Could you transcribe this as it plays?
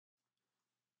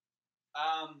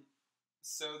Um,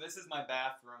 so this is my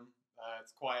bathroom.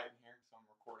 It's quiet in here, so I'm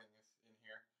recording this in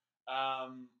here.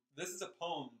 This is a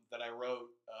poem that I wrote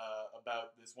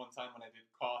about this one time when I did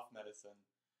cough medicine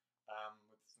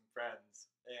with some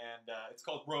friends, and it's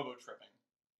called Robotripping.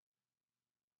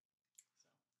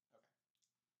 So, okay.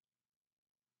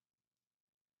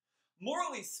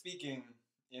 Morally speaking,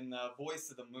 in the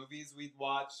voice of the movies we'd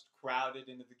watched, crowded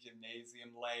into the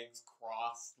gymnasium, legs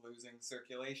crossed, losing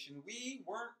circulation, we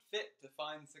weren't fit to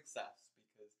find success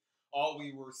because all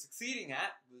we were succeeding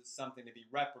at was something to be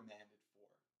reprimanded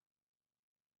for.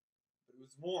 But it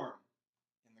was warm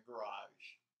in the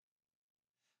garage.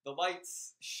 The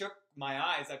lights shook my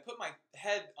eyes. I put my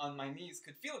head on my knees,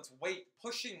 could feel its weight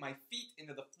pushing my feet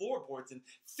into the floorboards, and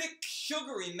thick,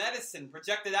 sugary medicine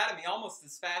projected out of me almost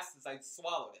as fast as I'd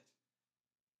swallowed it.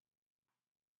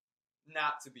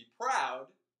 Not to be proud,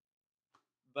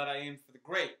 but I aimed for the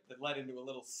grate that led into a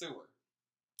little sewer,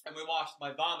 and we washed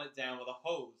my vomit down with a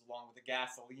hose along with the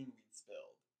gasoline we'd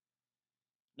spilled.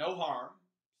 No harm,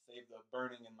 save the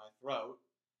burning in my throat.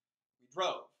 We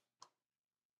drove.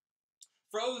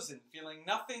 Frozen, feeling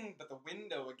nothing but the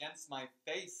window against my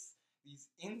face. These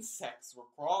insects were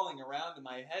crawling around in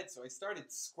my head, so I started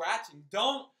scratching.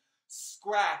 Don't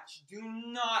scratch. Do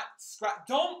not scratch.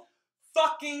 Don't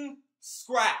fucking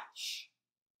scratch.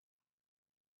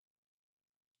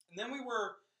 And then we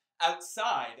were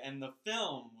outside, and the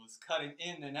film was cutting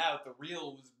in and out. The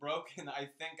reel was broken, I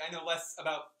think. I know less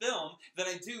about film than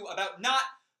I do about not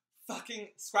fucking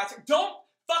scratching. Don't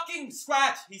fucking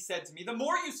scratch, he said to me. The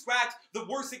more you scratch, the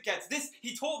worse it gets. This,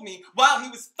 he told me, while he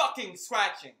was fucking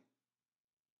scratching.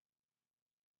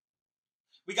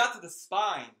 We got to the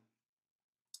spine.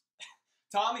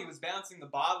 Tommy was bouncing the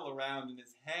bottle around in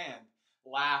his hand,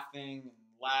 laughing and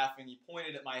laughing. He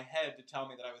pointed at my head to tell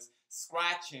me that I was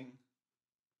scratching.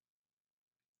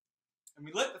 And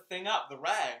we lit the thing up, the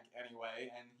rag,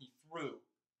 anyway, and he threw.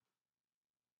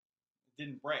 It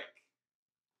didn't break.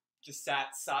 Just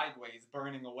sat sideways,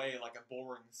 burning away like a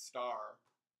boring star.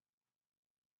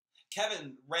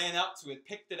 Kevin ran up to it,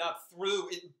 picked it up, threw,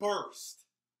 it burst.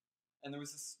 And there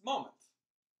was this moment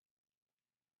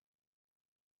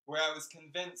where I was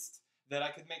convinced that I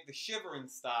could make the shivering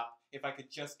stop if I could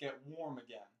just get warm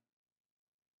again.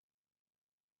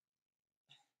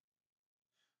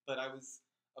 But I was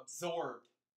absorbed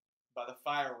by the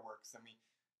fireworks, and we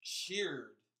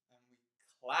cheered, and we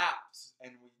clapped,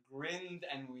 and we grinned,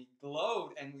 and we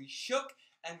glowed, and we shook,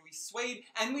 and we swayed,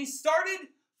 and we started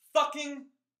fucking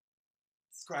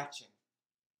scratching.